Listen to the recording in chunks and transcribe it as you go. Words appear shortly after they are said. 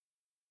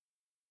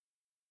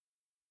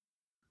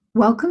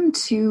Welcome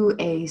to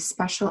a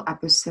special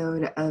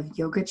episode of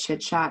Yoga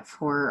Chit Chat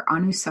for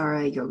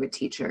Anusara yoga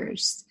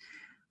teachers.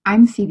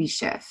 I'm Phoebe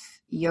Schiff,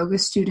 yoga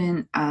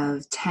student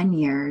of 10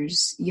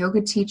 years,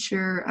 yoga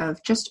teacher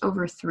of just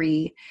over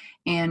 3,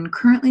 and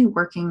currently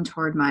working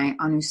toward my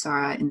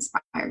Anusara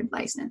inspired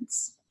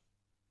license.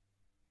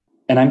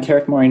 And I'm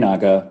Keric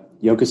Morinaga,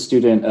 yoga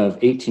student of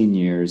 18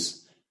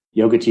 years,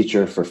 yoga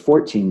teacher for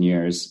 14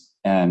 years,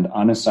 and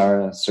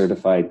Anusara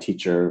certified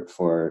teacher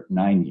for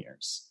 9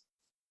 years.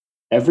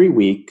 Every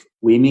week,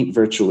 we meet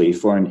virtually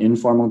for an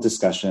informal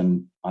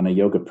discussion on a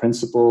yoga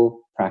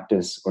principle,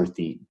 practice, or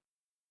theme.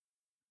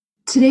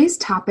 Today's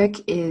topic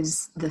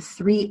is the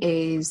 3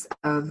 A's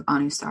of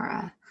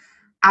Anusara: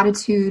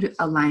 attitude,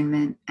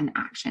 alignment, and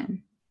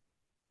action.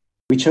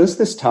 We chose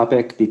this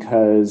topic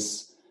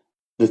because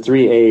the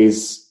 3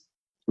 A's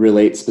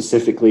relate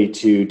specifically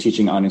to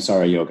teaching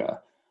Anusara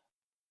yoga.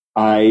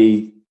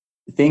 I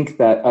think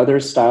that other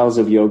styles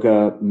of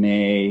yoga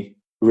may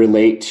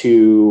relate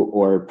to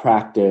or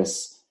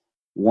practice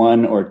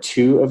 1 or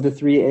 2 of the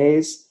 3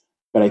 A's,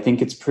 but I think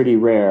it's pretty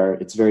rare.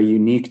 It's very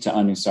unique to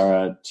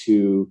Anusara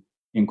to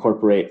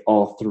incorporate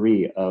all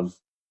 3 of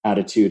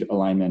attitude,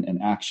 alignment,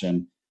 and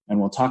action. And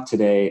we'll talk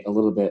today a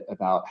little bit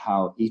about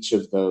how each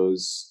of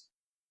those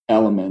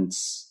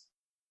elements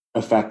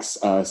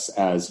affects us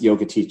as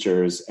yoga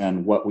teachers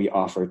and what we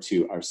offer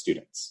to our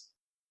students.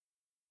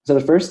 So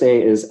the first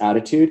A is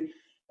attitude,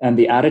 and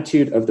the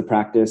attitude of the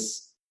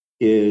practice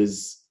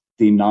is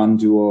the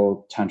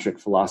non-dual tantric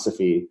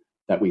philosophy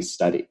that we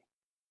study.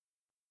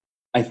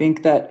 I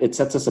think that it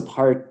sets us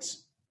apart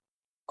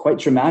quite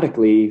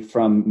dramatically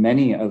from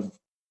many of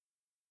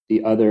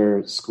the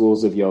other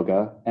schools of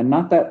yoga, and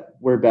not that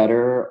we're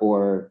better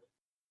or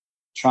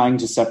trying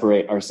to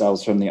separate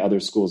ourselves from the other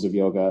schools of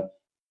yoga.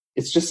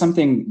 It's just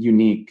something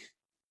unique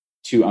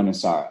to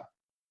Anusara.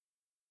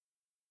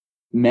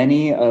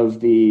 Many of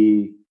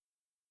the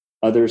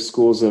other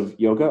schools of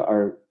yoga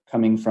are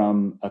coming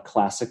from a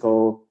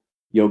classical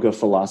yoga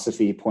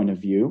philosophy point of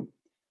view.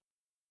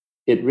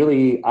 It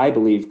really, I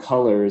believe,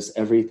 colors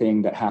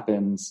everything that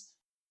happens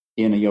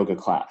in a yoga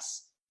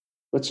class.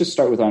 Let's just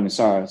start with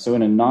Anusara. So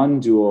in a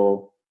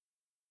non-dual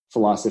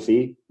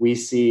philosophy, we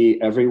see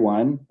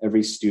everyone,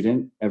 every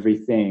student,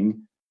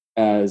 everything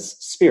as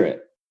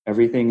spirit.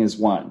 Everything is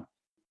one.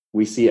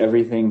 We see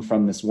everything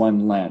from this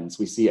one lens.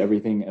 We see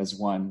everything as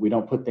one. We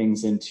don't put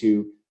things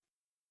into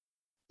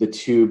the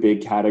 2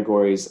 big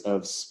categories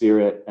of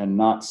spirit and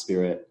not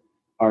spirit.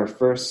 Our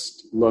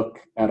first look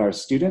at our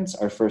students,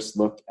 our first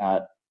look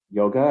at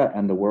yoga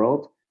and the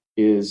world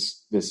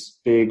is this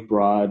big,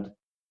 broad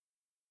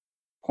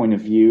point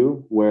of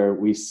view where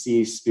we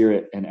see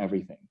spirit in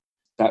everything.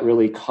 That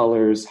really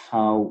colors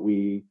how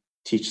we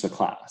teach the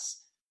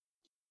class.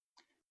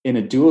 In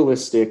a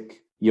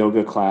dualistic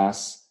yoga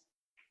class,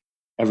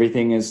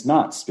 everything is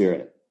not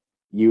spirit.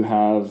 You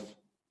have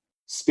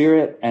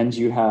spirit and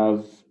you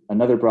have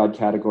another broad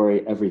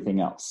category, everything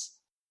else.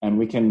 And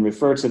we can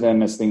refer to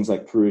them as things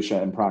like Purusha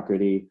and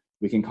Prakriti.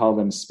 We can call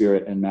them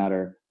spirit and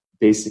matter.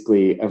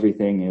 Basically,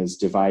 everything is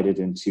divided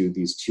into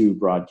these 2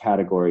 broad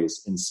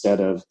categories instead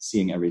of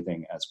seeing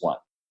everything as one.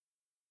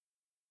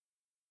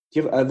 Do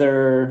you have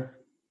other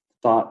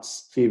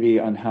thoughts, Phoebe,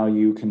 on how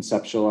you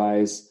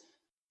conceptualize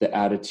the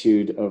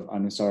attitude of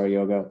Anusara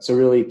yoga? So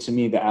really, to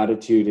me, the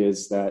attitude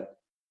is that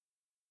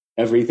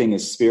everything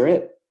is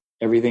spirit,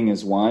 everything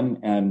is one,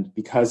 and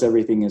because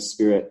everything is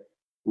spirit,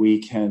 we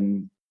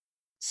can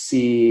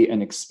see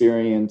and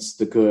experience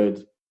the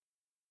good,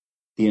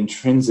 the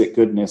intrinsic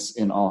goodness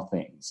in all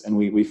things. And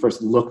we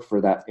first look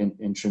for that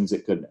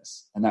intrinsic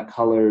goodness. And that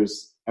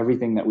colors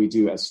everything that we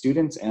do as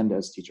students and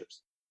as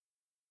teachers.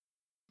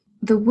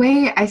 The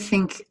way I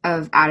think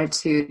of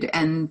attitude,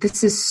 and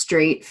this is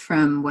straight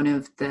from one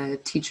of the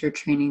teacher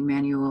training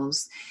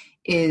manuals,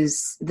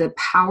 is the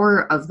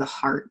power of the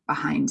heart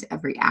behind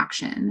every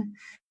action.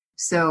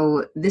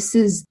 So this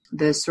is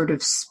the sort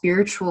of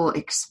spiritual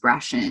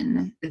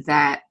expression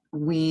that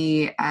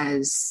we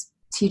as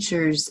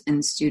teachers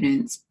and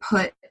students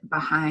put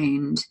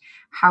behind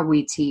how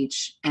we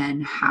teach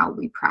and how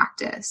we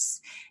practice.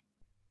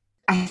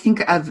 I think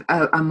of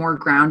a more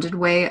grounded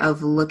way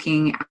of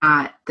looking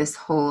at this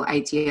whole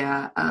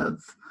idea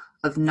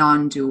of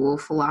non-dual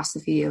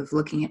philosophy, of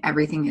looking at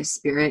everything as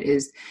spirit,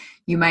 is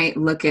you might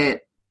look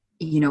at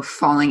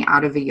falling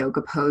out of a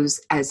yoga pose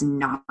as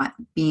not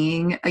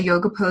being a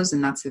yoga pose,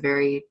 and that's a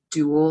very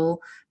dual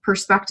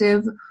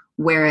perspective.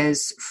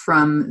 Whereas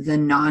from the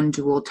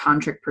non-dual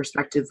tantric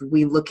perspective,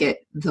 we look at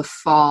the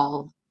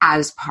fall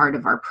as part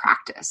of our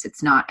practice.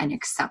 It's not an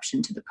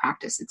exception to the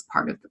practice, it's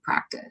part of the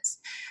practice.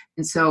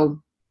 And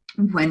so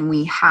when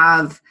we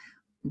have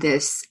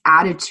this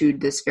attitude,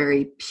 this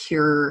very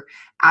pure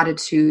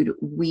attitude,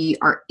 we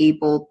are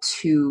able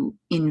to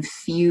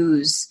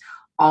infuse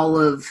all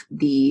of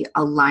the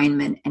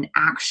alignment and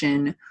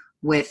action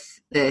with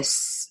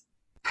this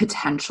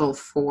potential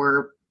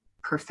for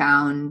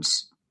profound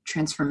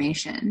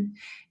transformation.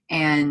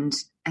 And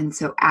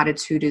so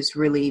attitude is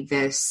really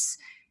this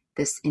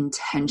this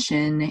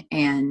intention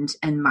and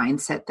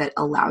mindset that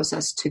allows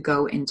us to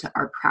go into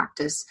our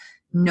practice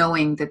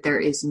knowing that there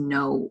is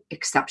no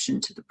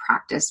exception to the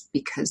practice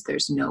because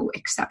there's no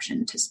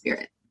exception to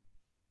spirit.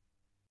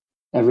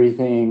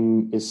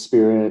 Everything is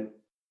spirit,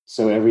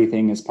 so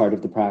everything is part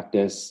of the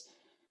practice.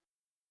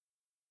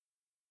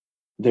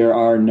 There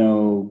are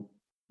no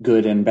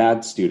good and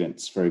bad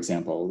students, for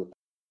example.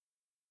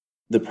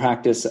 The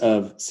practice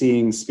of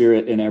seeing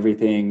spirit in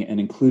everything and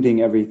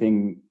including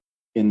everything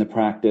in the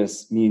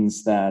practice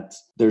means that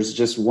there's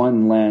just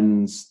one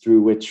lens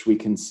through which we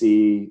can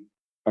see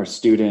our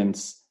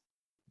students.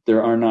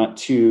 There are not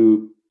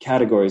two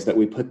categories that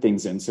we put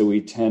things in. So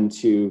we tend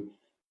to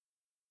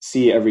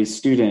see every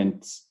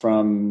student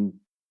from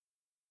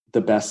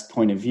the best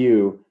point of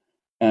view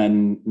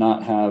and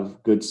not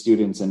have good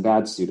students and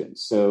bad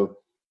students. So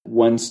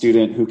one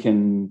student who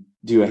can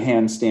do a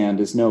handstand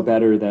is no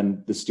better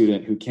than the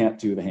student who can't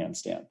do the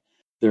handstand.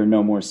 They're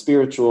no more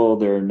spiritual,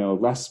 they're no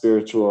less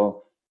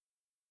spiritual.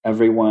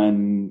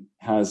 Everyone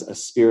has a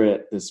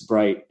spirit, this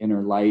bright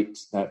inner light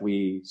that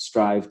we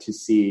strive to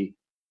see,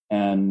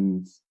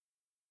 and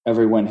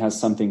everyone has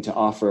something to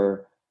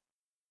offer.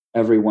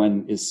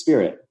 Everyone is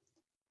spirit.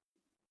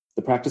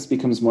 The practice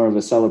becomes more of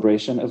a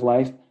celebration of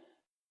life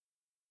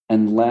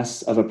and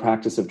less of a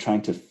practice of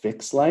trying to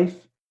fix life.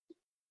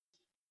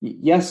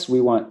 Yes,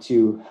 we want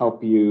to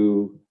help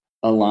you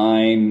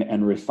align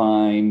and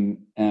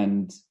refine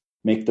and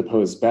make the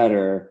pose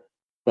better,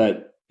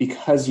 but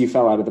because you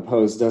fell out of the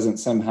pose doesn't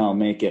somehow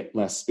make it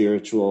less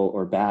spiritual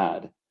or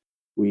bad.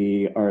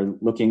 We are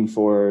looking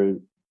for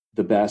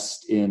the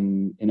best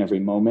in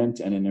every moment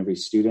and in every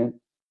student.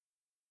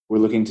 We're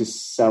looking to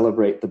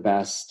celebrate the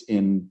best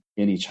in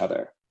each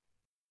other.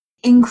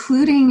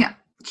 Including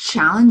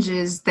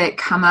challenges that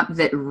come up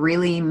that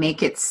really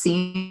make it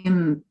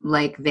seem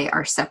like they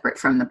are separate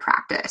from the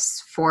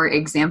practice. For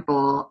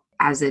example,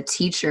 as a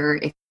teacher,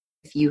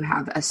 if you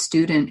have a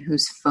student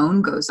whose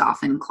phone goes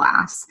off in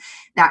class,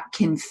 that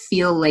can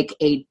feel like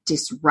a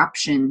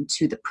disruption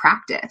to the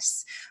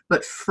practice.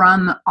 But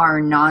from our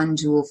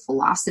non-dual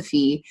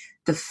philosophy,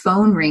 the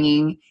phone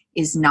ringing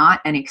is not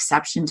an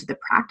exception to the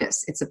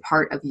practice. It's a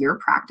part of your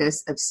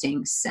practice of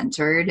staying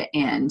centered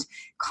and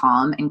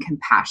calm and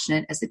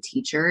compassionate as a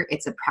teacher.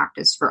 It's a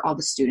practice for all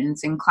the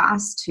students in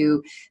class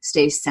to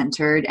stay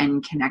centered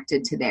and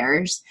connected to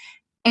theirs.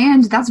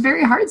 And that's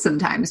very hard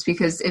sometimes,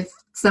 because if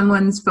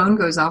someone's phone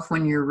goes off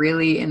when you're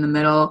really in the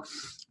middle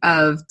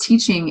of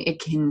teaching, it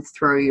can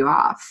throw you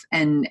off.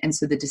 And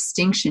so the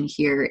distinction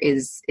here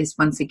is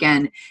once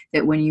again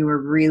that when you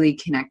are really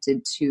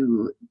connected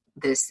to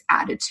this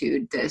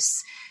attitude,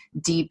 this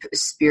deep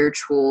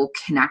spiritual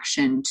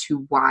connection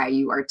to why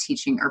you are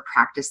teaching or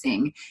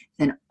practicing,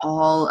 then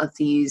all of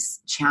these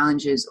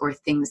challenges or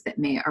things that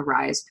may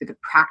arise through the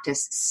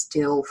practice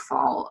still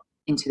fall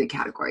into the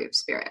category of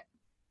spirit.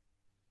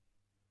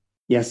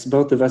 Yes,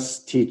 both of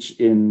us teach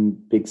in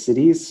big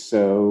cities,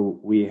 so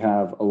we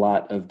have a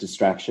lot of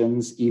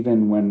distractions.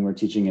 Even when we're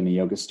teaching in a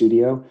yoga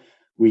studio,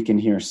 we can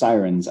hear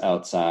sirens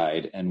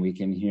outside and we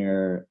can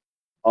hear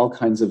all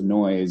kinds of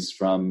noise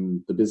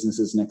from the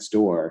businesses next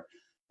door.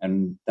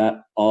 And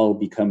that all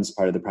becomes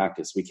part of the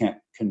practice. We can't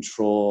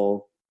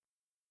control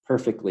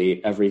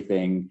perfectly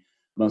everything.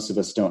 Most of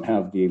us don't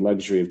have the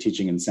luxury of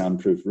teaching in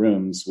soundproof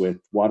rooms with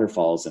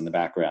waterfalls in the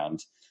background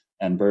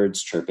and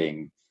birds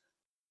chirping.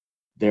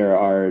 There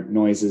are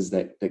noises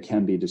that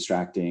can be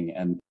distracting.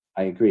 And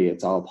I agree,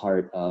 it's all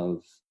part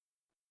of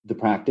the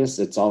practice.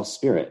 It's all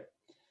spirit.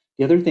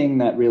 The other thing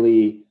that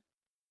really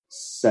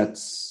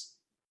sets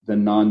the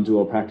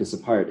non-dual practice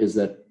apart is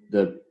that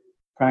the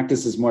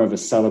practice is more of a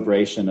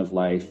celebration of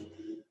life,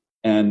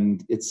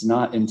 and it's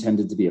not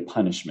intended to be a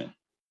punishment.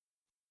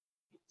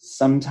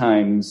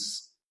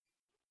 Sometimes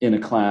in a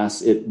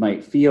class, it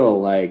might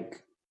feel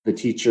like the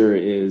teacher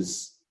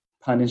is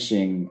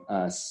punishing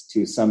us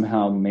to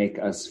somehow make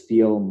us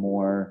feel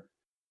more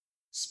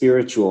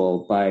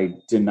spiritual by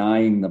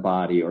denying the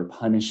body or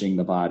punishing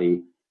the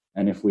body.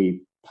 And if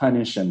we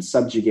punish and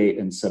subjugate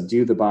and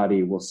subdue the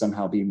body, we'll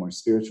somehow be more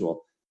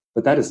spiritual.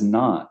 But that is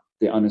not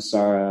the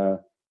Anusara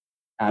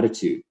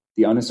attitude.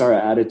 The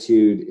Anusara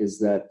attitude is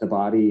that the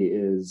body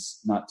is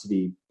not to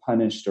be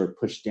punished or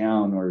pushed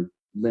down or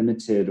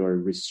limited or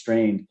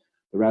restrained,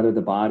 but rather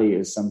the body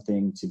is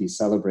something to be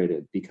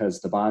celebrated, because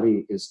the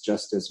body is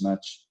just as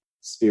much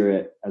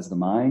spirit as the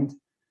mind,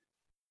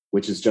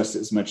 which is just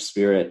as much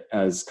spirit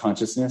as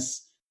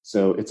consciousness.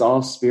 So it's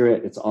all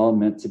spirit, it's all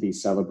meant to be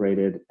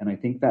celebrated. And I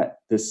think that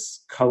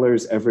this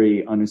colors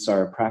every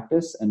Anusara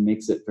practice and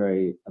makes it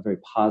a very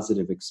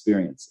positive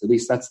experience. At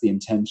least that's the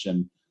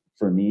intention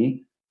for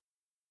me,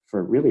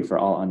 for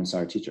all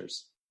Anusara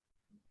teachers.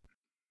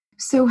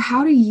 So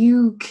how do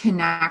you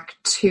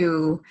connect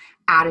to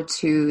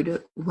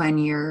attitude when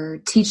you're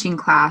teaching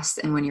class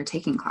and when you're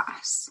taking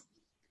class?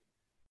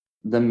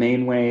 The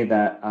main way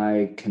that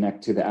I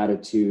connect to the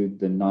attitude,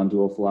 the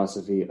non-dual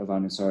philosophy of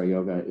Anusara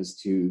Yoga, is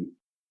to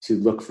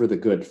look for the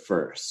good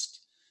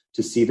first,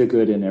 to see the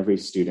good in every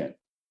student,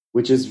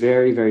 which is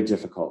very, very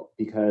difficult,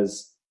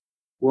 because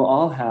we'll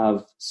all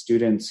have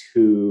students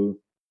who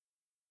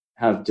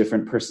have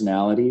different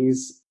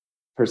personalities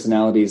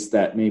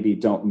that maybe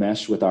don't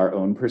mesh with our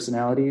own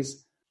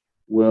personalities,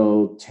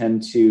 will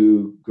tend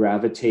to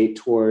gravitate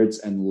towards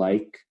and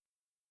like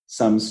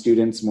some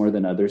students more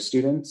than other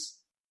students.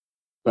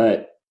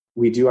 But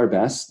we do our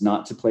best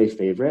not to play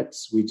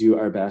favorites. We do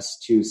our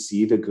best to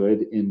see the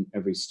good in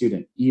every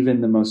student,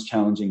 even the most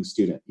challenging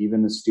student,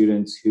 even the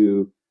students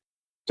who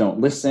don't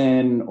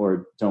listen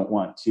or don't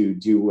want to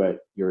do what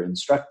you're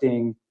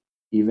instructing,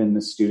 even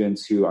the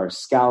students who are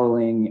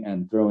scowling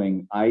and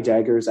throwing eye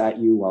daggers at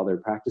you while they're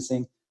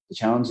practicing. The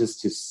challenge is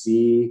to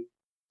see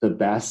the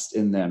best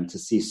in them, to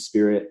see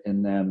spirit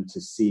in them,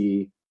 to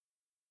see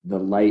the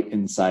light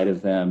inside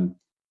of them.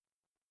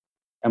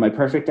 Am I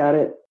perfect at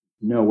it?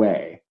 No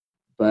way.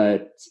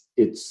 But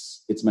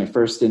it's my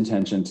first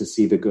intention to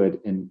see the good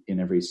in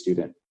every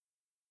student.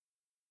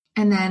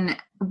 And then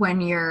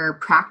when you're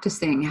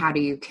practicing, how do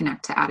you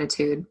connect to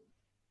attitude?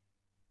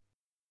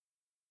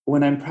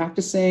 When I'm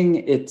practicing,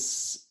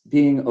 it's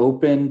being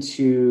open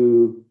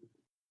to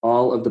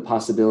all of the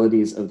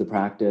possibilities of the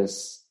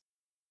practice.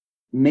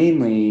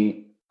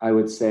 Mainly, I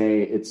would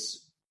say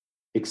it's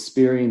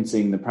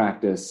experiencing the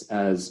practice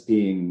as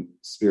being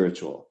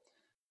spiritual.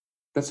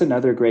 That's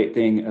another great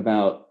thing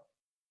about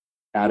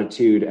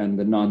attitude and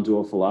the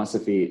non-dual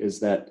philosophy, is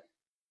that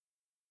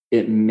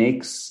it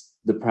makes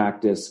the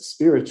practice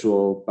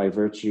spiritual by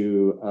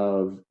virtue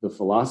of the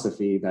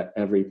philosophy that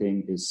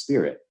everything is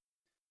spirit.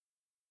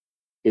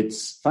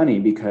 It's funny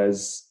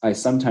because I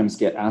sometimes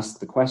get asked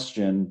the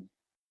question,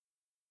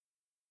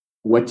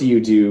 what do you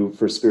do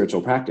for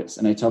spiritual practice?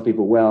 And I tell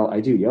people, well,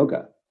 I do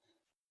yoga.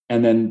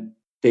 And then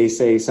they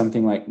say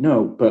something like,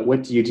 no, but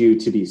what do you do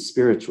to be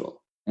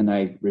spiritual? And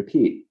I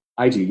repeat,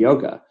 I do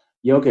yoga.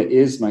 Yoga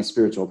is my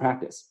spiritual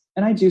practice.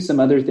 And I do some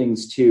other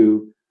things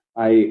too.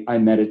 I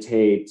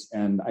meditate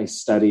and I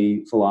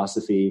study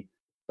philosophy,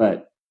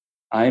 but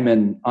I'm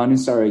an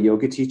Anusara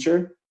yoga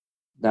teacher.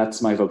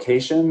 That's my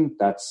vocation.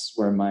 That's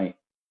where my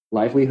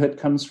livelihood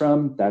comes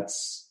from.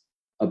 That's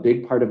a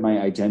big part of my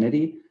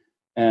identity.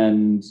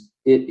 And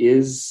it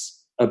is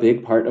a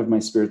big part of my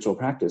spiritual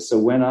practice. So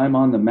when I'm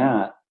on the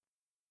mat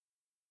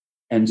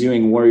and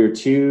doing warrior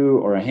two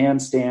or a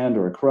handstand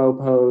or a crow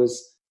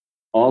pose,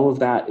 all of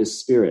that is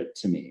spirit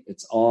to me.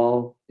 It's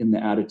all in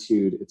the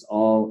attitude. It's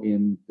all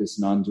in this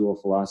non-dual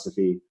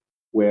philosophy,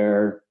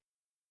 where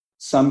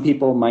some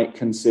people might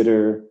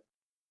consider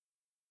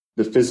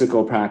the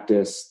physical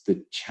practice,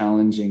 the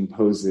challenging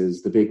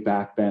poses, the big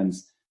back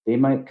bends, they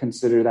might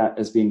consider that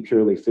as being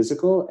purely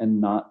physical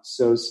and not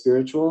so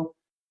spiritual.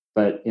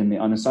 But in the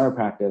Anusara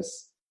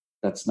practice,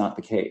 that's not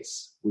the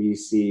case. We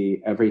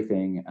see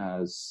everything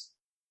as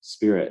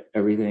spirit.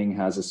 Everything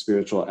has a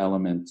spiritual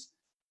element,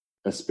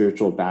 a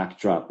spiritual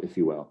backdrop, if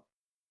you will.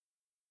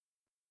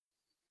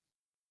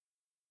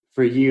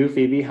 For you,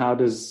 Phoebe, how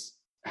does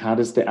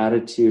the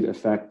attitude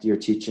affect your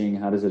teaching?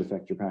 How does it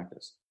affect your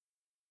practice?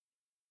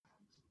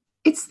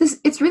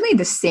 It's really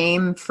the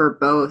same for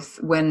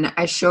both. When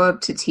I show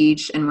up to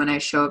teach and when I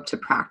show up to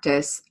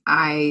practice,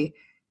 I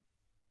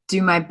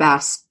do my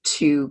best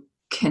to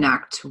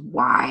connect to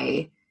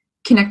why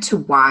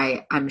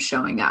I'm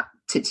showing up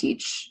to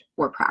teach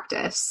or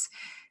practice,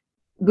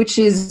 which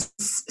is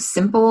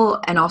simple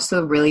and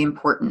also really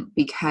important,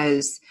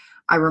 because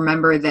I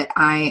remember that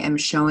I am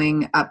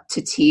showing up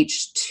to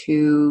teach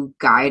to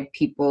guide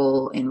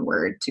people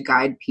inward, to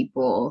guide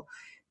people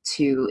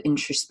to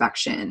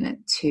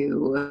introspection,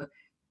 to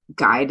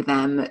guide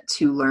them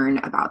to learn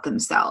about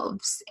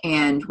themselves.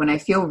 And when I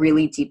feel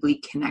really deeply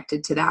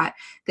connected to that,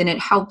 then it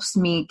helps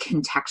me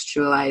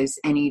contextualize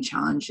any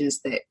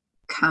challenges that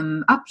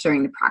come up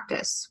during the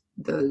practice.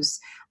 Those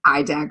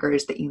eye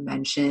daggers that you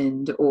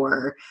mentioned,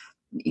 or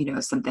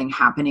something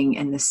happening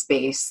in the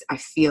space, I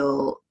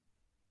feel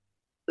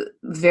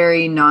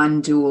very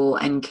non-dual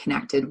and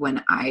connected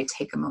when I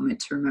take a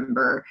moment to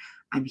remember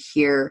I'm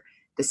here,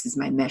 this is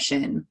my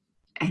mission,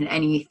 and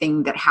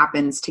anything that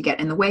happens to get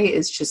in the way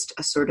is just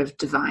a sort of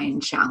divine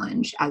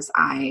challenge as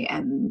I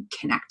am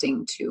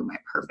connecting to my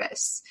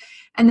purpose.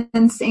 And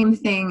then same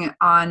thing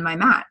on my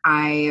mat.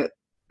 I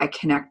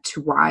connect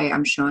to why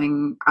I'm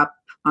showing up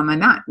on my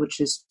mat,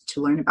 which is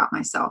to learn about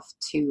myself,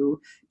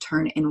 to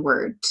turn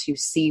inward, to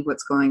see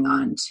what's going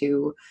on,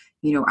 to,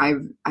 I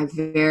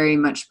very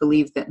much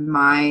believe that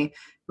my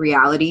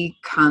reality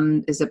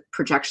is a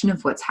projection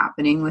of what's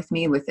happening with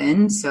me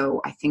within. So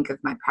I think of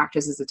my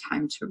practice as a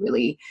time to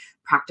really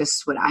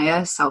practice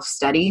Swadhyaya,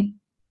 self-study,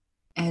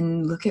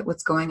 and look at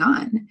what's going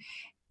on,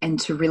 and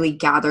to really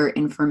gather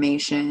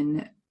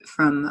information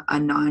from a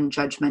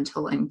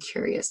non-judgmental and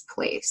curious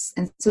place.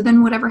 And so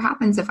then whatever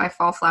happens, if I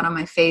fall flat on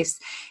my face,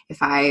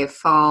 if I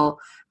fall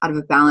out of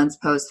a balance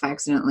pose, if I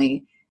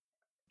accidentally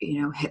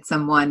hit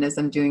someone as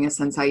I'm doing a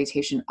sun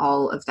salutation,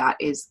 all of that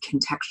is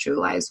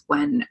contextualized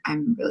when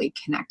I'm really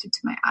connected to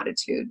my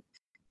attitude.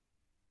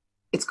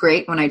 It's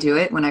great when I do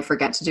it. When I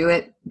forget to do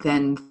it,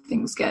 then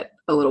things get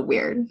a little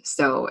weird.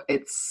 So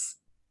it's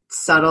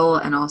subtle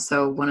and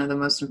also one of the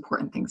most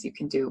important things you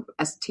can do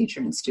as a teacher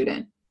and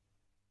student.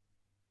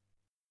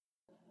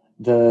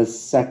 The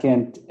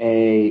second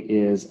A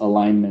is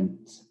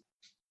alignment.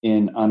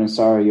 in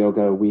Anusara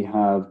Yoga, we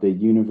have the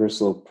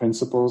universal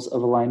principles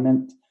of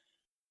alignment.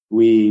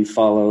 We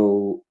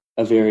follow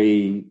a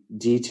very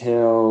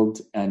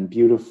detailed and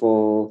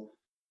beautiful,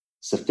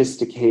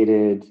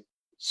 sophisticated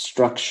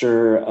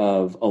structure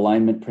of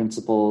alignment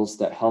principles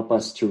that help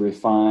us to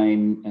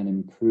refine and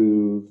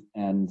improve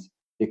and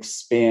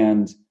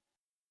expand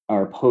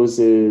our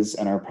poses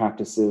and our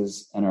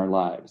practices and our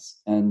lives.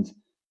 And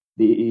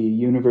the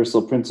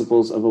universal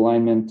principles of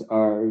alignment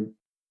are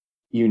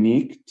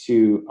unique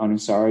to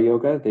Anusara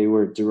Yoga. They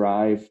were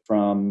derived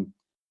from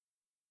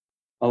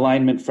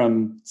alignment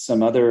from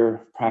some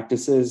other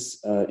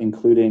practices,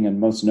 including and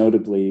most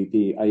notably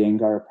the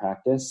Iyengar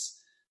practice.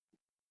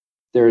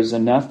 There's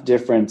enough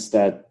difference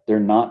that they're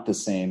not the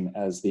same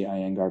as the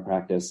Iyengar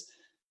practice.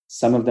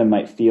 Some of them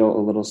might feel a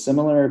little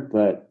similar,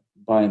 but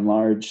by and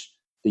large,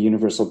 the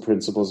universal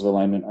principles of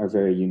alignment are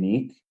very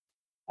unique.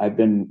 I've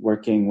been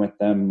working with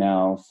them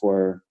now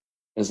for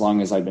as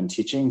long as I've been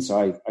teaching.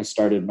 So I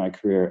started my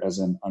career as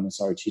an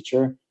Anusara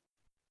teacher.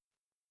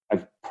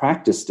 I've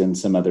practiced in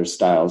some other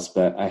styles,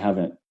 but I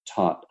haven't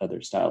taught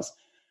other styles.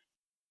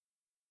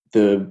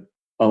 The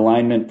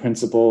alignment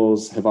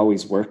principles have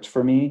always worked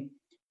for me.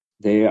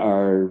 They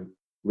are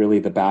really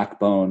the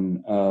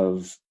backbone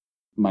of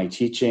my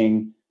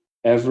teaching.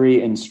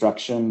 Every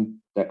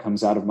instruction that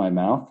comes out of my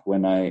mouth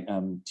when I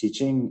am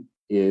teaching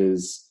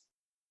is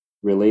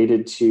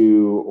related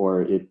to,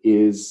 or it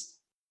is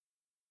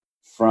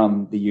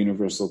from the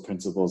universal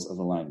principles of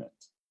alignment.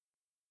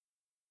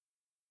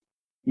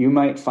 You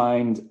might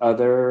find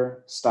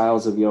other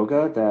styles of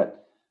yoga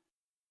that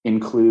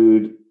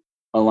include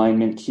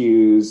alignment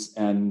cues,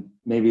 and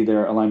maybe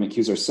their alignment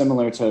cues are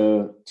similar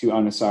to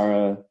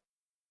Anusara.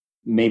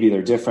 Maybe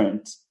they're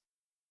different,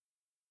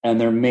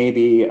 and there may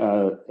be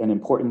an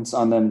importance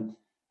on them.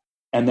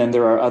 And then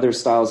there are other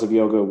styles of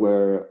yoga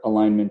where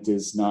alignment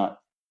is not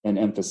an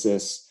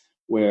emphasis,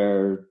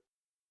 where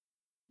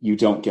you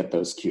don't get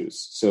those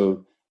cues.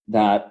 So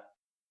that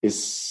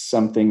is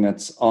something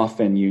that's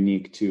often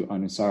unique to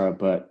Anusara,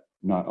 but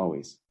not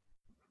always.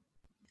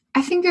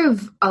 I think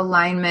of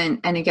alignment,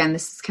 and again,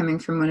 this is coming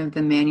from one of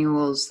the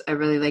manuals. I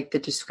really like the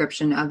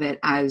description of it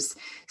as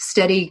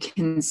steady,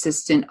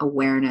 consistent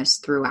awareness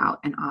throughout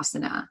an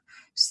asana.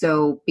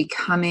 So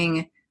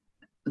becoming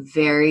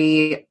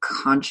very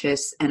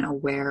conscious and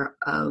aware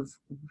of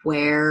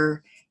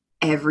where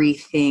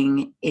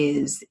everything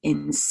is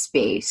in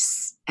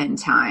space and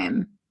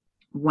time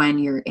when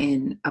you're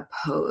in a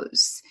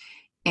pose.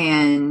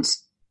 And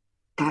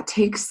that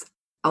takes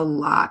a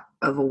lot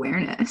of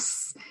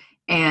awareness.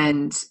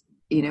 And,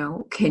 you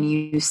know, can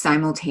you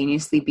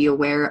simultaneously be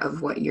aware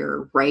of what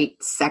your right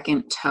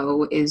second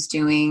toe is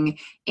doing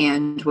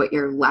and what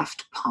your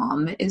left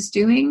palm is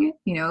doing?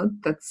 You know,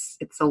 it's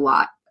a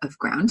lot of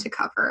ground to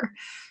cover.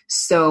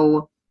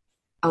 So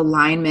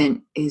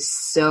alignment is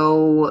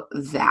so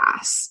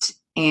vast,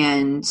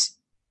 and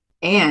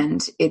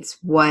it's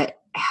what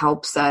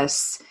helps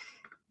us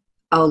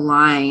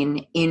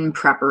align in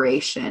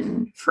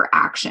preparation for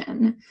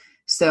action.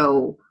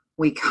 So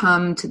we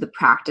come to the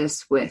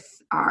practice with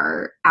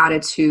our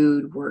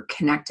attitude, we're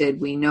connected,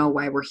 we know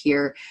why we're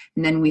here,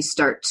 and then we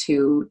start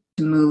to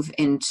move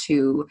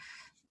into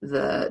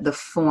the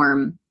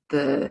form,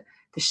 the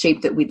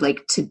shape that we'd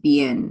like to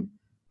be in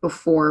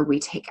before we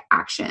take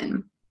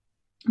action.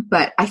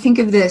 But I think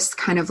of this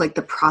kind of like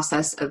the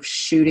process of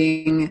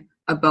shooting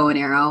a bow and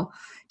arrow.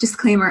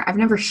 Disclaimer, I've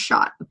never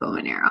shot a bow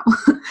and arrow,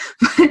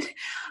 but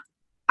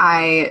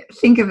I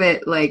think of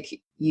it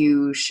like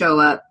you show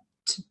up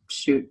to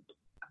shoot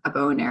a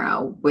bow and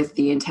arrow with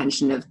the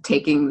intention of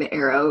taking the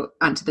arrow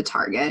onto the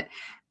target,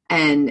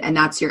 and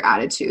that's your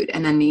attitude.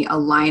 And then the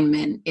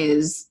alignment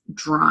is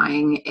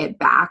drawing it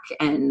back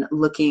and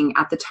looking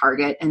at the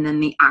target, and then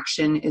the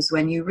action is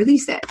when you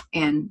release it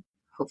and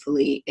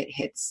hopefully it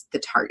hits the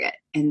target.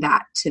 And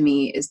that to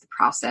me is the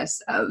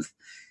process of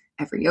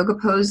every yoga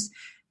pose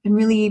and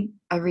really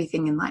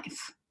everything in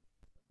life.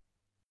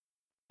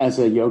 As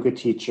a yoga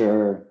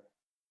teacher,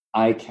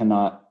 I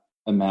cannot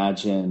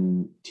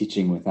imagine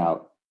teaching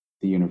without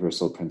the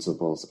universal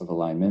principles of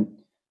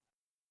alignment.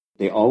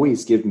 They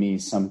always give me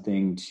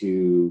something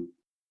to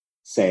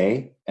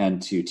say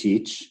and to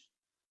teach.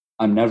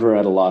 I'm never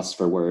at a loss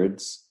for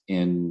words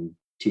in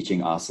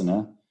teaching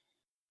asana.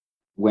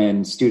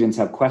 When students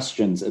have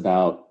questions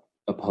about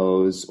a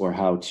pose or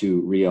how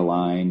to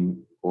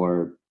realign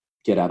or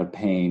get out of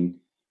pain,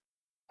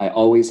 I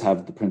always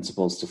have the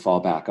principles to fall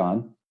back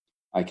on.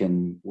 I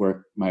can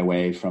work my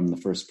way from the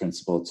first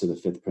principle to the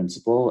fifth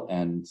principle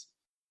and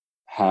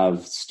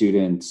have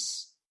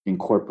students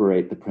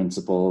incorporate the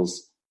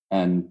principles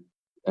and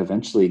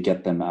eventually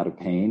get them out of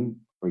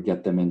pain or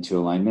get them into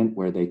alignment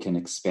where they can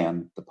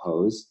expand the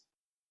pose.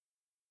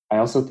 I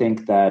also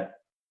think that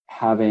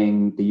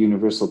having the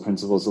universal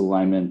principles of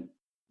alignment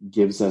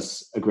gives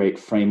us a great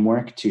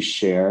framework to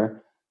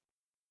share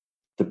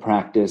the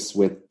practice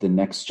with the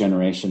next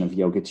generation of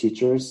yoga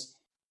teachers.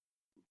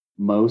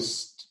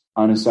 Most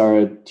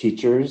Anusara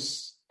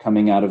teachers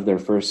coming out of their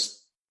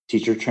first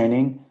teacher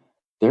training,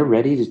 they're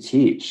ready to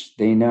teach.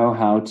 They know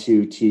how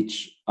to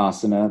teach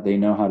asana. They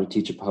know how to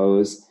teach a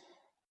pose.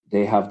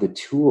 They have the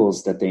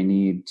tools that they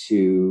need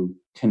to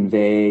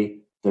convey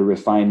the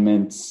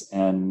refinements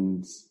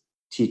and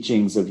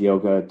teachings of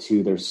yoga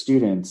to their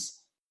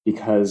students,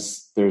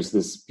 because there's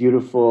this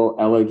beautiful,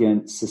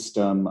 elegant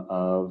system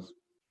of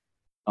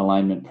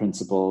alignment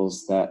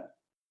principles that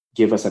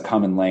give us a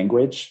common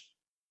language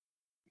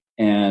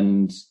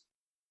and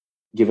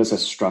give us a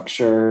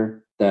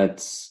structure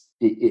that's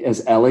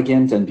as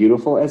elegant and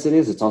beautiful as it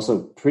is. It's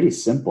also pretty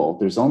simple.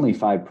 There's only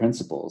 5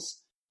 principles.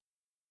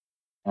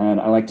 And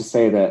I like to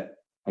say that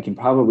I can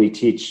probably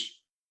teach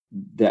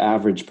the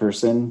average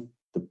person,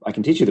 I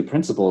can teach you the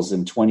principles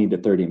in 20 to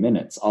 30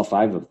 minutes, all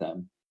 5 of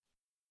them.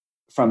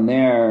 From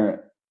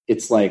there,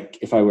 it's like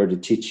if I were to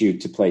teach you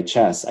to play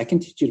chess, I can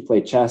teach you to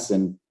play chess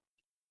and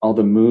all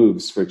the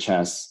moves for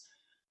chess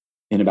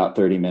in about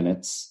 30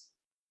 minutes.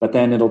 But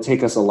then it'll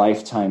take us a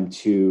lifetime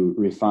to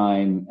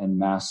refine and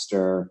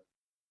master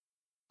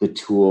the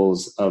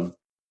tools of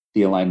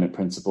the alignment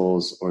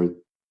principles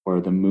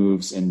or the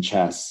moves in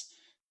chess.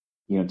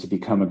 You know, to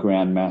become a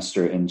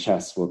grandmaster in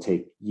chess will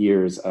take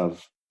years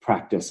of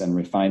practice and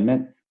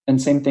refinement.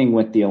 And same thing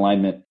with the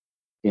alignment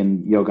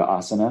in yoga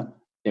asana.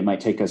 It might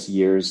take us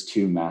years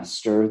to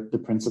master the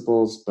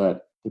principles,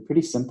 but they're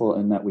pretty simple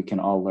in that we can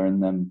all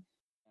learn them.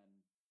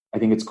 I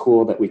think it's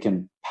cool that we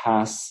can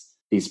pass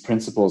these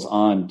principles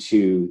on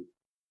to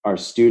our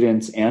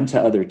students and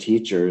to other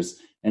teachers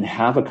and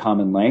have a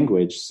common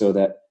language so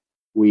that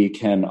we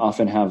can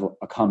often have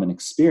a common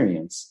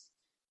experience.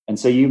 And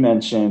so you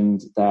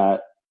mentioned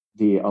that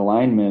the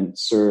alignment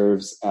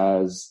serves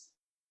as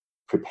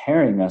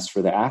preparing us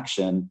for the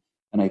action.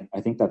 And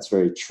I think that's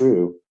very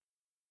true.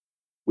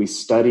 We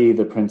study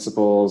the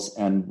principles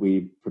and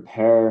we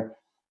prepare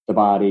the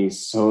body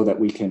so that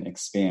we can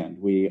expand.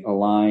 We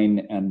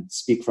align and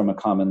speak from a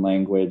common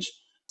language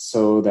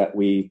so that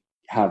we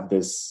have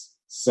this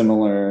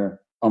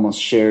similar, almost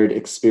shared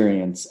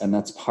experience. And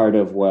that's part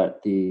of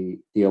what the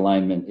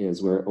alignment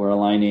is. We're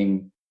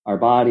aligning our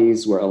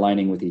bodies, we're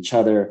aligning with each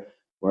other,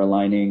 we're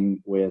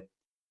aligning with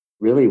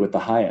the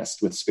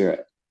highest, with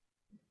spirit.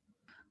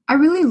 I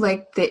really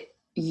like that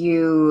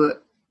you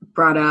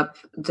brought up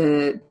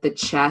the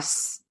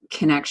chess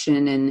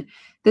connection and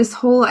this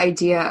whole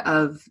idea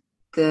of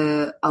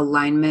the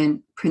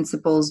alignment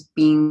principles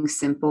being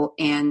simple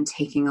and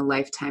taking a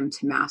lifetime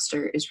to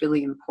master is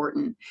really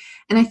important.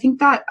 And I think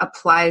that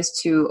applies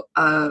to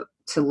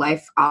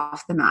life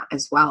off the mat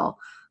as well.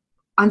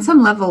 On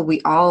some level,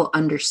 we all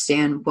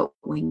understand what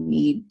we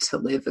need to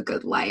live a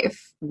good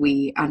life.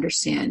 We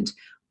understand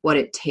what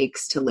it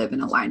takes to live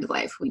an aligned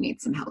life. We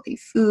need some healthy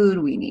food.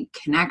 We need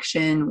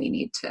connection. We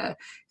need to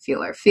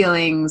feel our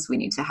feelings. We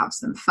need to have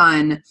some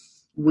fun.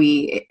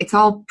 It's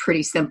all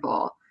pretty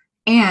simple.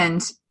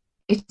 And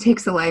it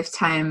takes a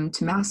lifetime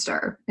to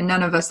master. And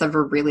none of us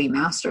ever really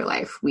master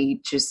life.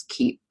 We just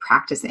keep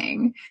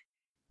practicing.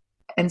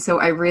 And so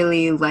I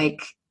really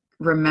like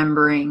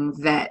remembering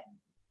that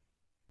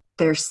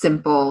they're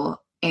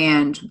simple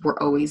and we're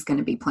always going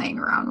to be playing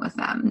around with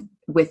them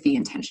with the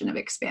intention of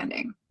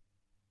expanding.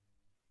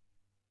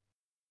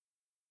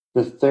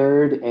 The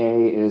third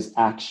A is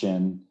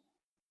action.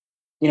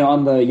 You know,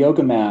 on the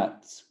yoga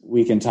mat,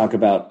 we can talk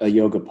about a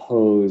yoga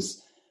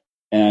pose,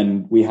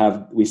 and we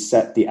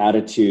set the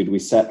attitude, we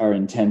set our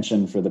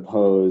intention for the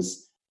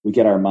pose, we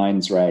get our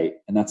minds right,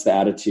 and that's the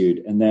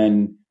attitude. And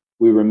then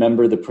we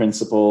remember the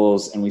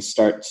principles and we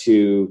start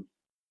to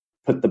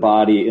put the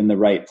body in the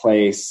right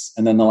place.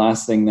 And then the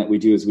last thing that we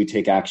do is we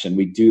take action.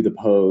 We do the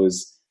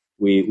pose,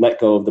 we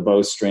let go of the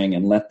bowstring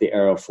and let the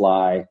arrow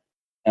fly,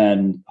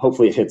 and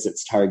hopefully it hits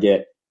its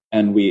target,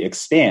 and we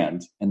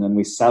expand, and then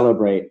we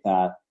celebrate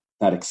that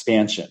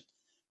expansion.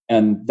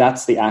 And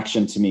that's the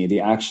action to me. The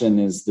action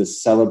is the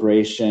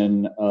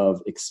celebration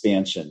of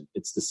expansion.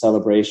 It's the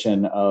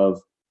celebration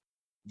of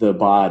the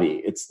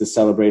body. It's the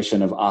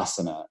celebration of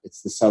asana.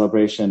 It's the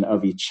celebration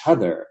of each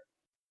other.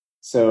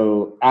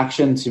 So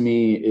action to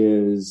me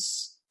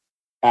is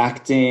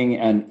acting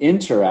and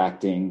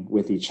interacting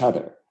with each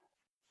other.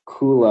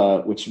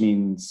 Kula, which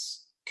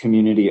means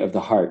community of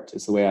the heart,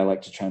 is the way I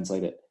like to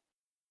translate it.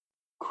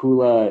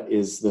 Kula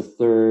is the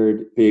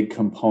third big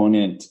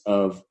component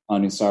of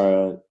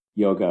Anusara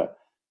yoga: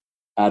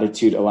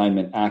 attitude,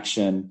 alignment,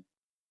 action,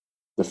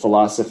 the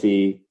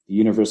philosophy, the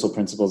universal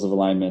principles of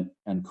alignment,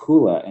 and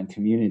kula, and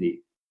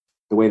community.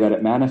 The way that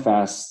it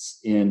manifests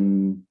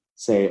in,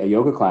 say, a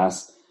yoga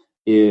class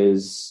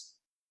is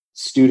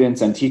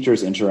students and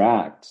teachers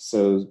interact.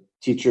 So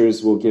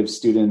teachers will give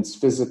students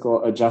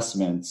physical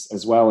adjustments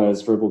as well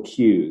as verbal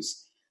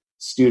cues.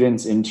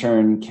 Students in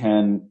turn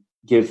can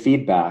give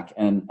feedback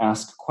and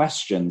ask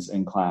questions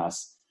in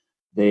class.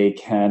 They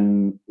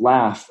can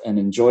laugh and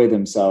enjoy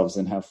themselves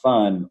and have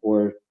fun,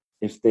 or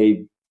if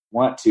they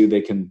want to,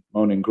 they can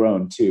moan and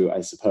groan too,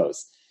 I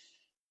suppose.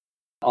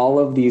 All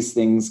of these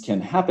things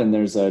can happen.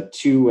 There's a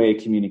two-way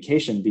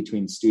communication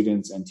between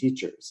students and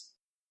teachers.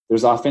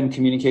 There's often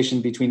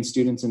communication between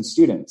students and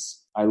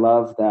students. I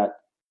love that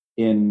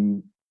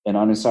in an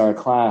Anusara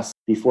class,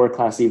 before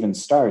class even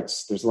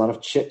starts, there's a lot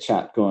of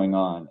chit-chat going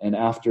on. And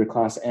after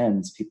class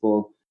ends,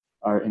 people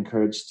are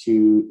encouraged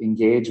to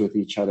engage with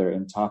each other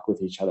and talk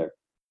with each other,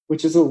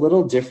 which is a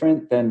little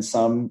different than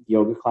some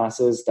yoga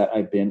classes that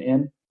I've been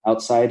in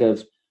outside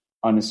of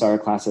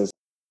Anusara classes.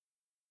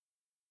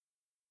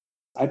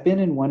 I've been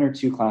in one or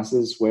two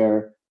classes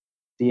where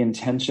the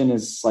intention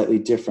is slightly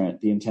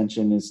different. The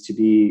intention is to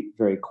be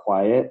very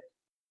quiet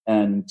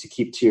and to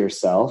keep to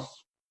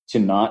yourself, to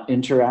not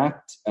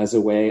interact, as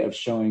a way of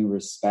showing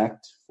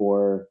respect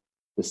for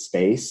the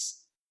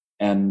space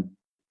and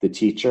the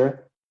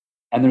teacher.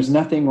 And there's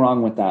nothing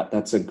wrong with that.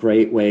 That's a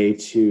great way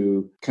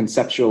to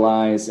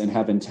conceptualize and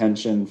have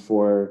intention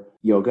for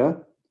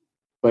yoga,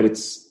 but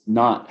it's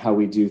not how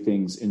we do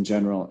things in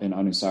general in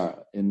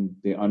Anusara. In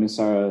the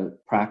Anusara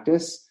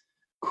practice,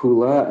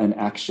 kula and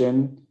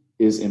action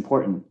is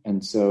important.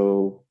 And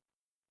so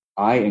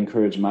I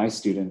encourage my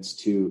students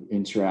to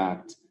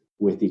interact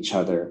with each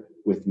other,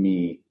 with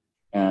me,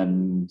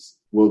 and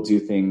we'll do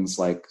things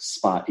like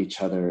spot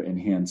each other in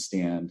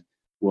handstand.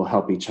 We'll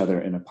help each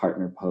other in a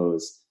partner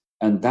pose.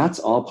 And that's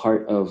all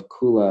part of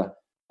kula.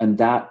 And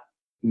that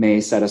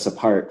may set us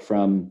apart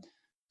from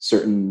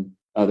certain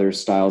other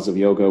styles of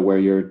yoga where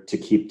you're to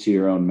keep to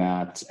your own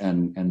mat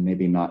and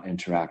maybe not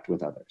interact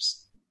with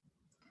others.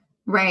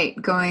 Right.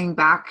 Going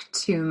back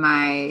to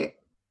my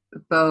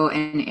bow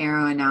and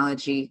arrow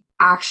analogy,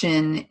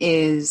 action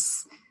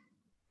is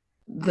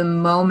the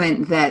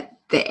moment that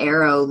the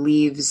arrow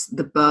leaves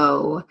the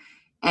bow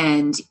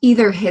and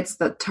either hits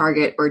the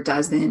target or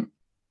doesn't.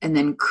 And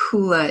then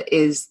kula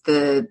is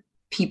the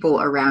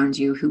people around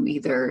you who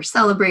either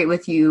celebrate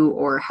with you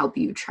or help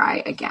you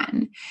try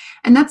again.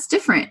 And that's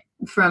different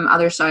from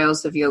other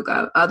styles of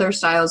yoga. Other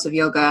styles of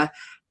yoga,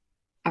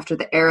 after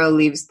the arrow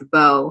leaves the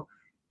bow,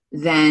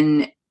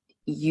 then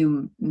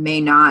you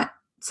may not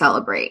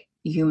celebrate.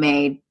 You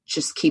may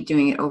just keep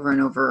doing it over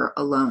and over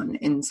alone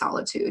in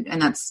solitude.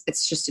 And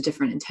it's just a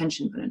different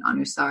intention. But in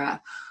Anusara,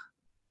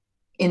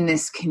 in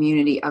this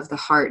community of the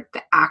heart,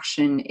 the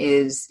action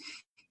is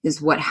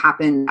what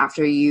happened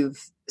after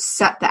you've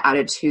set the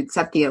attitude,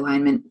 set the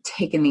alignment,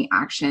 taken the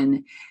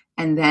action,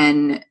 and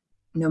then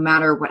no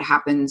matter what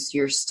happens,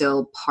 you're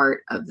still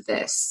part of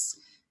this.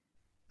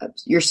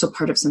 You're still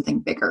part of something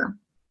bigger.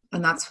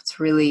 And that's what's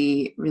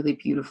really, really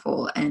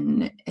beautiful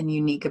and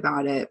unique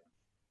about it.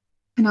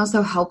 And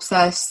also helps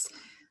us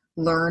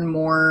learn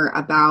more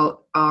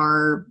about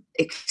our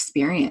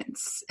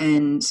experience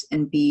and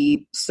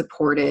be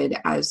supported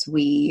as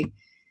we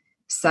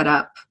set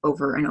up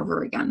over and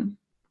over again.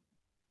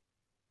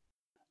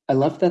 I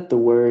love that the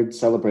word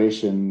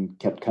celebration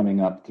kept coming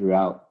up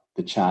throughout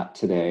the chat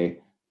today.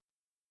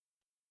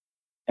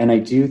 And I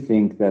do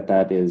think that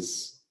that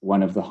is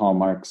one of the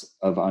hallmarks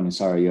of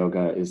Anusara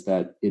Yoga, is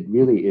that it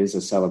really is a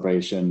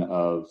celebration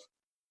of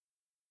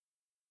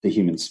the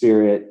human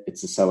spirit.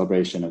 It's a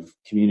celebration of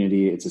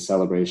community. It's a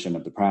celebration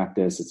of the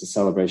practice. It's a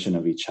celebration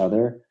of each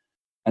other.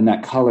 And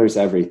that colors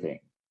everything.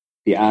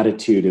 The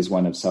attitude is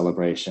one of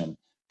celebration.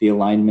 The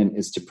alignment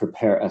is to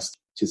prepare us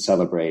to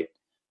celebrate.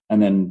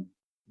 And then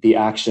the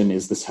action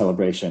is the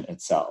celebration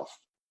itself.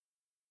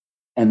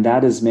 And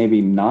that is maybe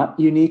not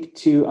unique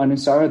to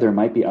Anusara. There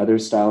might be other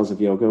styles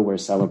of yoga where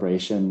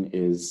celebration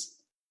is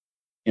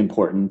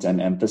important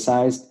and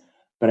emphasized.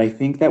 But I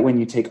think that when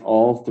you take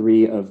all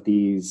three of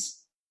these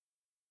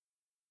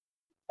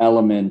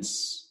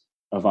elements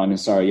of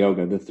Anusara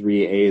Yoga, the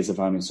 3 A's of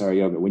Anusara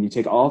Yoga, when you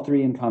take all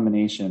three in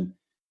combination,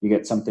 you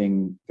get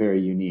something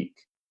very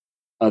unique.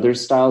 Other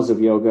styles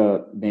of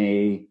yoga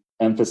may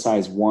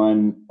emphasize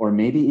one or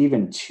maybe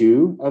even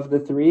two of the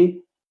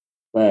three,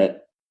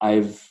 but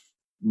I've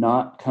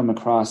not come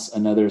across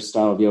another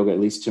style of yoga, at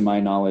least to my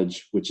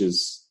knowledge, which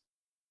is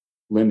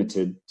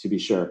limited to be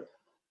sure.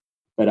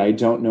 But I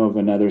don't know of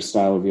another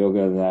style of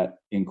yoga that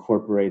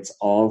incorporates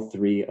all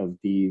three of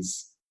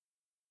these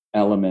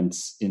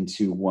elements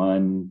into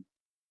one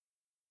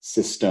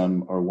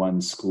system or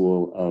one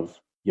school of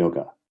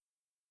yoga.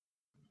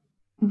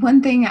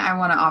 One thing I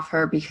want to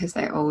offer, because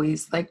I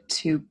always like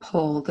to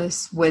pull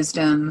this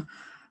wisdom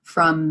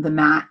from the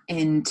mat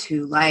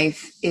into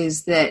life,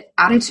 is that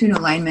attitude,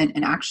 alignment,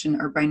 and action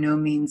are by no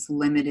means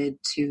limited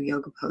to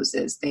yoga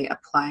poses. They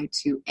apply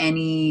to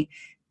any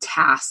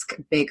task,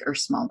 big or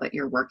small, that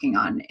you're working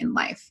on in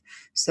life.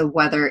 So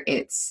whether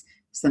it's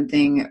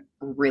something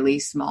really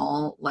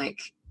small like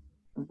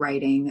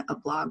writing a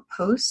blog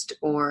post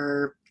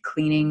or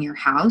cleaning your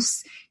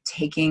house,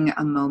 taking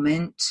a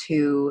moment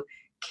to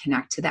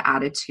connect to the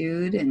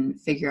attitude and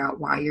figure out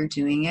why you're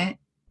doing it,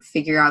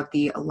 figure out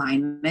the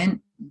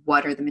alignment,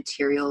 what are the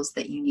materials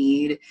that you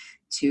need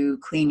to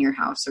clean your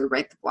house or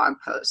write the blog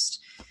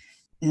post,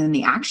 and then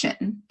the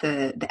action,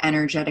 the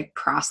energetic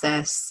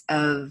process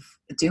of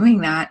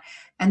doing that,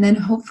 and then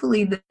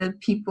hopefully the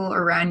people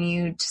around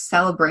you to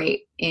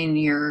celebrate in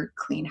your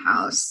clean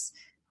house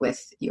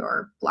with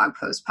your blog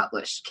post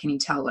published. Can you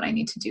tell what I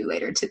need to do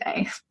later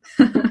today?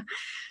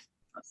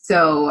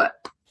 So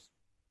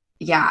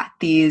yeah,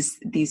 these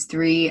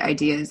 3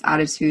 ideas,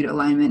 attitude,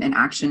 alignment, and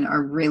action,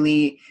 are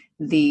really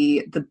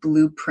the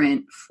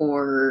blueprint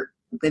for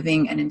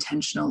living an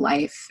intentional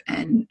life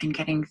and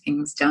getting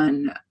things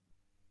done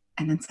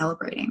and then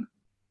celebrating.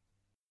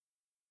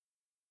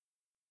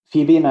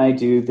 Phoebe and I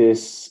do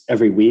this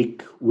every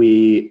week.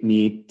 We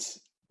meet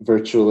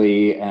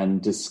virtually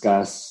and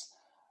discuss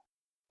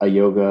a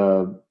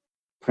yoga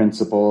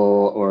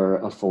principle or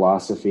a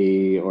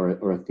philosophy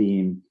or a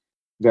theme.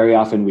 Very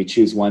often we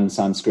choose one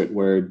Sanskrit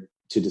word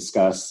to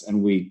discuss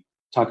and we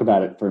talk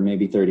about it for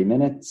maybe 30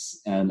 minutes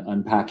and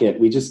unpack it.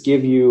 We just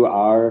give you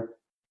a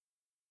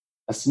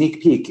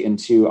sneak peek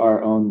into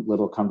our own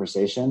little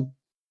conversation.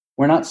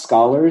 We're not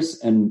scholars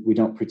and we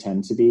don't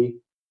pretend to be.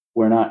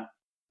 We're not,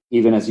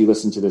 even as you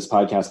listen to this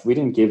podcast, we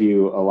didn't give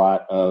you a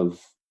lot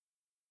of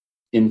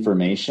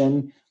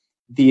information.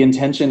 The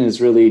intention is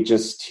really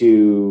just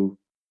to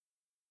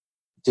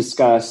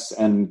discuss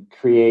and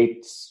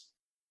create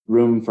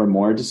room for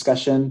more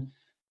discussion,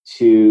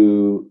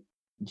 to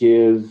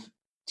give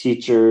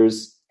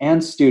teachers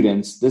and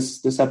students,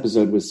 this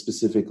episode was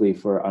specifically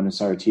for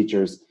Anusara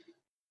teachers.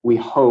 We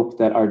hope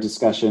that our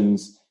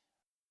discussions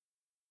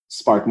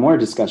spark more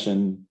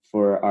discussion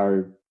for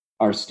our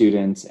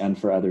students and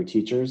for other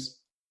teachers.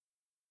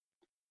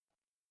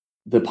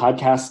 The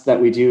podcast that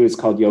we do is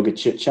called Yoga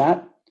Chit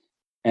Chat,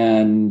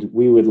 and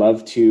we would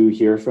love to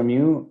hear from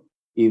you,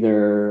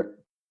 either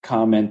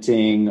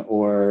commenting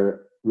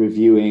or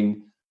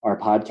reviewing our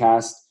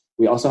podcast.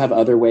 We also have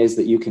other ways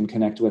that you can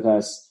connect with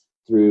us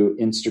through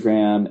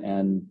Instagram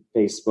and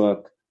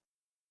Facebook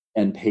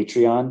and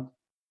Patreon.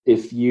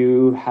 If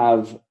you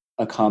have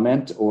a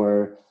comment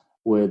or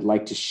would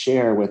like to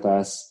share with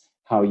us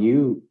how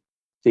you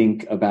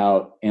think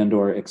about and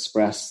or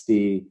express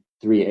the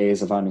 3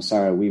 A's of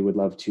Anusara, we would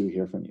love to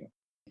hear from you.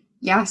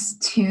 Yes,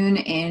 tune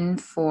in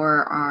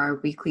for our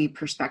weekly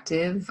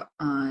perspective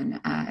on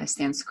a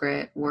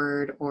Sanskrit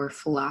word or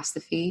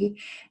philosophy.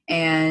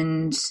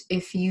 And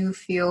if you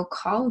feel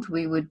called,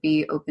 we would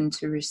be open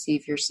to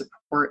receive your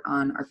support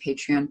on our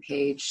Patreon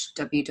page,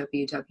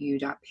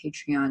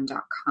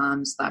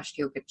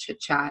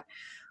 www.patreon.com/yogachitchat.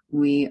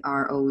 We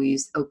are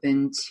always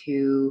open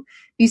to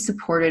be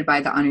supported by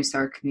the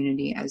Anusara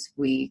community as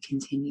we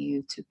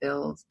continue to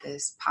build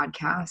this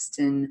podcast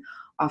and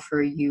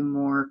offer you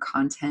more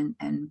content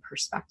and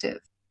perspective.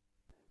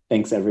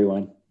 Thanks,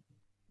 everyone.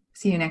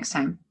 See you next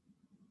time.